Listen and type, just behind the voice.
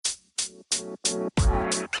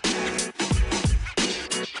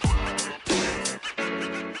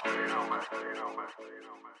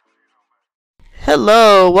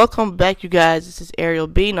Hello, welcome back, you guys. This is Ariel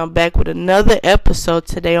B, and I'm back with another episode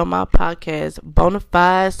today on my podcast,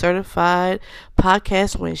 Bonafide Certified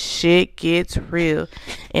Podcast When Shit Gets Real.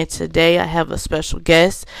 And today I have a special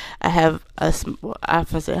guest. I have a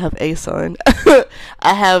son.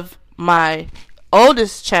 I have my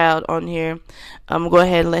oldest child on here. I'm gonna go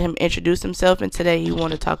ahead and let him introduce himself. And today he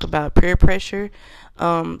want to talk about peer pressure.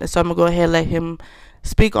 And so I'm gonna go ahead and let him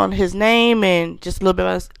speak on his name and just a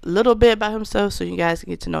little bit about himself, so you guys can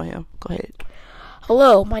get to know him. Go ahead.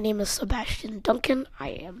 Hello, my name is Sabastion Duncan. I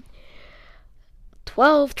am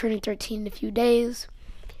 12, turning 13 in a few days.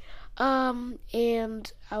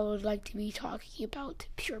 And I would like to be talking about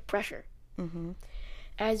peer pressure. Mm-hmm.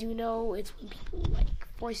 As you know, it's when people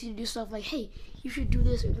force you to do stuff like, hey, you should do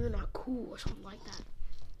this or you're not cool or something like that.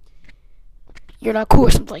 You're not cool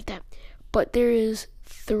or something like that. But there is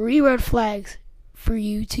 3 red flags for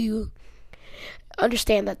you to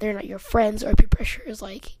understand that they're not your friends, or peer pressure is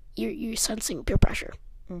like you're sensing peer pressure.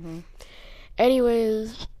 Mm-hmm.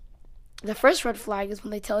 Anyways, the first red flag is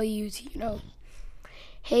when they tell you to,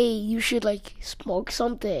 hey, you should smoke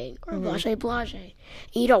something or blase, and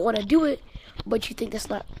you don't want to do it, but you think that's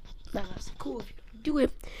not cool if you don't do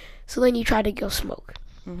it, so then you try to go smoke,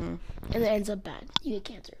 and it ends up bad. You get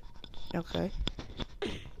cancer. Okay.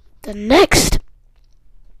 The next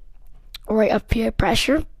of peer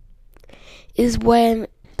pressure is when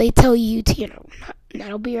they tell you to,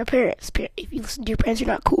 not obey your parents. If you listen to your parents, you're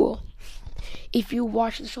not cool. If you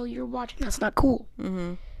watch the show you're watching, that's not cool.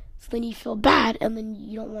 Mm-hmm. So then you feel bad, and then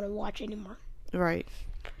you don't want to watch anymore. Right.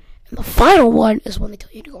 And the final one is when they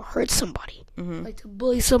tell you to go hurt somebody. Mm-hmm. Like to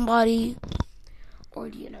bully somebody, or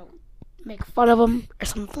make fun of them, or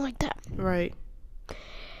something like that. Right.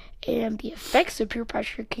 And the effects of peer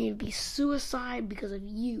pressure can be suicide because of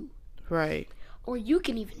you. Right. Or you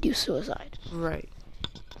can even do suicide. Right.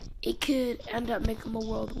 It could end up making the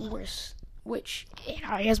world worse, which it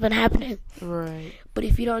already has been happening. Right. But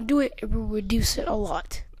if you don't do it, it will reduce it a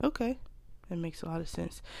lot. Okay. That makes a lot of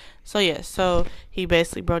sense. So, so he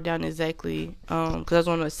basically broke down exactly, because I just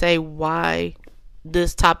want to say why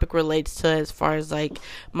this topic relates to as far as,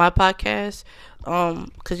 my podcast.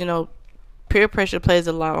 Because, peer pressure plays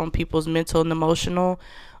a lot on people's mental and emotional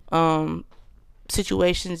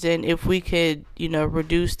situations, and if we could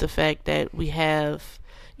reduce the fact that we have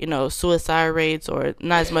suicide rates or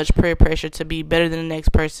not as much peer pressure to be better than the next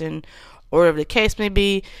person, or whatever the case may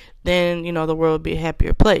be, then the world would be a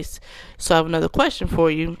happier place. So I have another question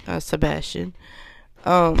for you, Sabastion.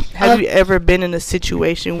 Have you ever been in a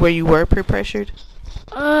situation where you were peer pressured?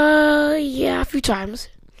 Yeah, a few times.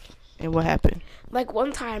 And what happened?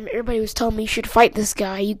 One time everybody was telling me you should fight this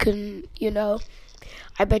guy, you can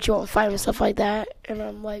I bet you won't fight him and stuff like that. And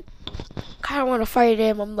I'm like, I kind of want to fight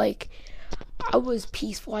him. I'm like, I was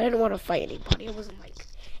peaceful. I didn't want to fight anybody. I wasn't like,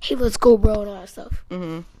 hey, let's go, bro, and all that stuff.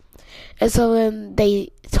 Mm-hmm. And so then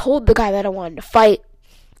they told the guy that I wanted to fight,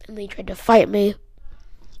 and they tried to fight me.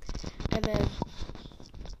 And then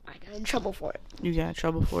I got in trouble for it. You got in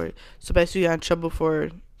trouble for it. So basically you got in trouble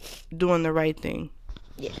for doing the right thing.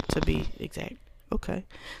 Yeah. To be exact. Okay. And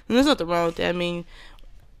there's nothing wrong with that. I mean,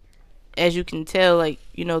 as you can tell,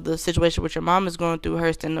 the situation with your mom is going through,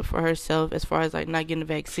 her standing up for herself as far as not getting the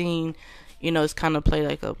vaccine, it's kind of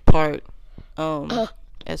played a part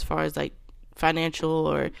as far as financial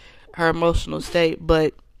or her emotional state,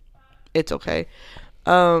 but it's okay.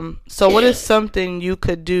 So what is something you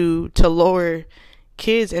could do to lower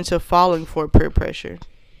kids into falling for peer pressure?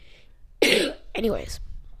 Anyways,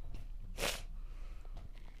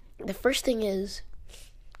 the first thing is,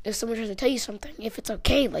 if someone tries to tell you something, if it's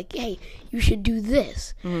okay, hey, you should do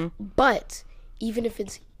this. Mm-hmm. But even if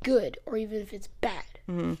it's good or even if it's bad,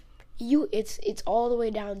 mm-hmm. It's all the way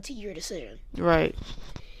down to your decision. Right.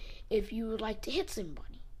 If you would like to hit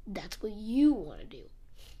somebody, that's what you want to do.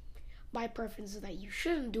 My preference is that you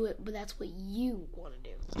shouldn't do it, but that's what you want to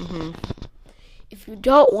do. Mm-hmm. If you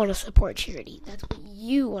don't want to support charity, that's what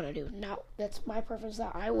you want to do. Now, that's my preference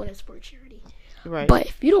that I want to support charity. Right. But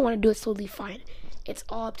if you don't want to do it, it's totally fine. It's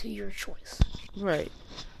all up to your choice. Right.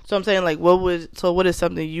 So I'm saying, what is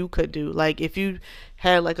something you could do? If you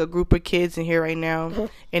had, a group of kids in here right now,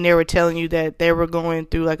 and they were telling you that they were going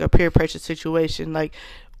through, a peer pressure situation,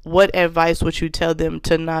 what advice would you tell them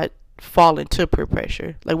to not fall into peer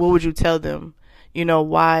pressure? What would you tell them?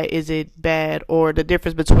 Why is it bad, or the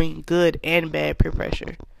difference between good and bad peer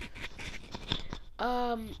pressure?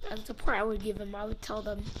 And support I would give them, I would tell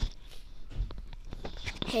them,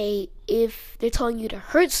 hey, if they're telling you to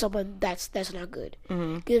hurt someone, that's not good.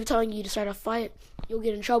 Mm-hmm. If they're telling you to start a fight, you'll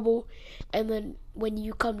get in trouble, and then when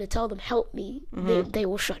you come to tell them, help me, they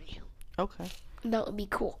will shun you. Okay. And that would be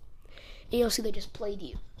cool. And you'll see they just played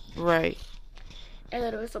you. Right. And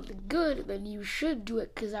then if it's something good, then you should do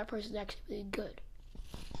it because that person's actually really good.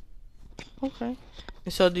 Okay.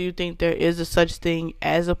 And so do you think there is a such thing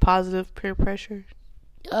as a positive peer pressure?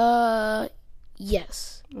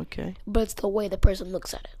 Yes. Okay. But it's the way the person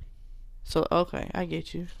looks at it. So, okay, I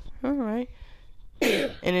get you. All right.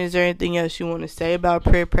 And is there anything else you want to say about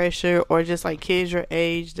peer pressure or just like kids your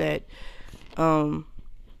age that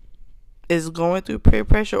is going through peer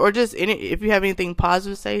pressure, or just if you have anything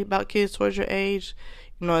positive to say about kids towards your age,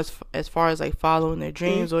 as far as like following their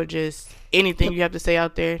dreams or just anything you have to say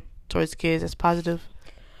out there towards kids that's positive?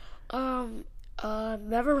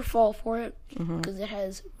 Never fall for it because it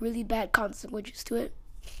has really bad consequences to it.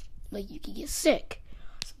 Like you could get sick,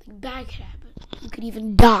 something bad could happen, you could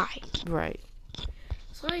even die. Right.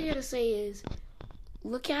 So all you gotta say is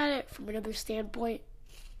look at it from another standpoint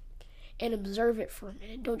and observe it for a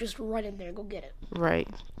minute. Don't just run in there and go get it. Right.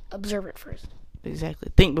 Observe it first.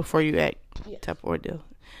 Exactly. Think before you act. Yeah. Type of ordeal.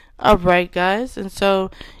 All right, guys. And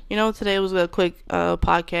so, today was a quick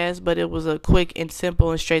podcast, but it was a quick and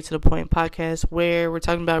simple and straight to the point podcast where we're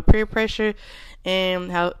talking about peer pressure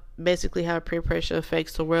and how peer pressure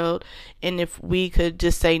affects the world. And if we could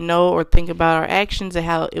just say no or think about our actions and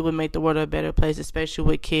how it would make the world a better place, especially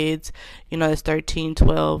with kids, that's 13,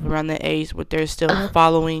 12, around that age, where they're still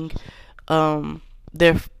following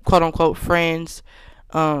their quote unquote friends,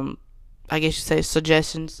 I guess you say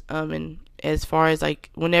suggestions, and as far as like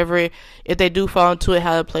if they do fall into it,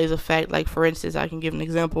 how it plays a fact. Like for instance, I can give an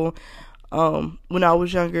example. When I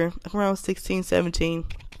was younger, around 16, 17,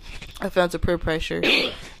 I found some peer pressure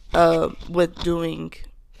with doing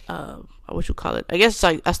what you call it. I guess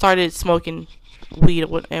like I started smoking weed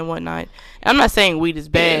and whatnot. And I'm not saying weed is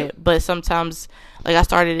bad, but sometimes like I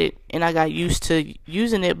started it and I got used to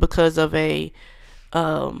using it because of a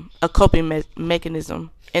coping mechanism.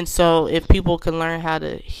 And so if people can learn how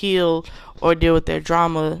to heal or deal with their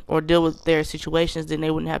drama or deal with their situations, then they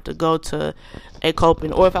wouldn't have to go to a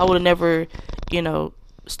coping. Or if I would have never,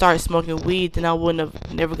 started smoking weed, then I wouldn't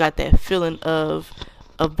have never got that feeling of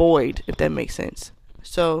a void, if that makes sense.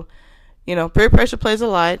 So, peer pressure plays a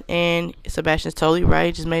lot, and Sebastian's totally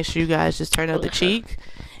right. Just make sure you guys just turn up the cheek.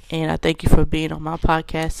 And I thank you for being on my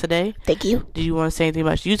podcast today. Thank you. Do you want to say anything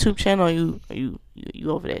about your YouTube channel, or are you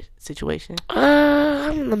over that situation?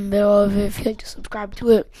 I'm in the middle of it. If you'd like to subscribe to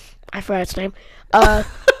it, I forgot its name. Yeah,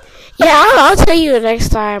 I'll tell you next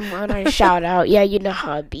time when I shout out. Yeah, you know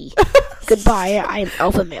how it be. Goodbye. I am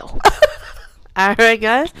Alpha Male. All right,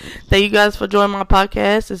 guys. Thank you guys for joining my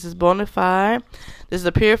podcast. This is Bonafide. This is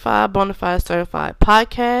a Purified, Bonafide Certified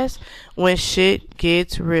podcast when shit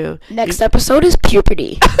gets real. Next episode is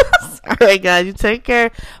puberty. All right, guys. You take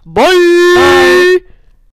care. Bye.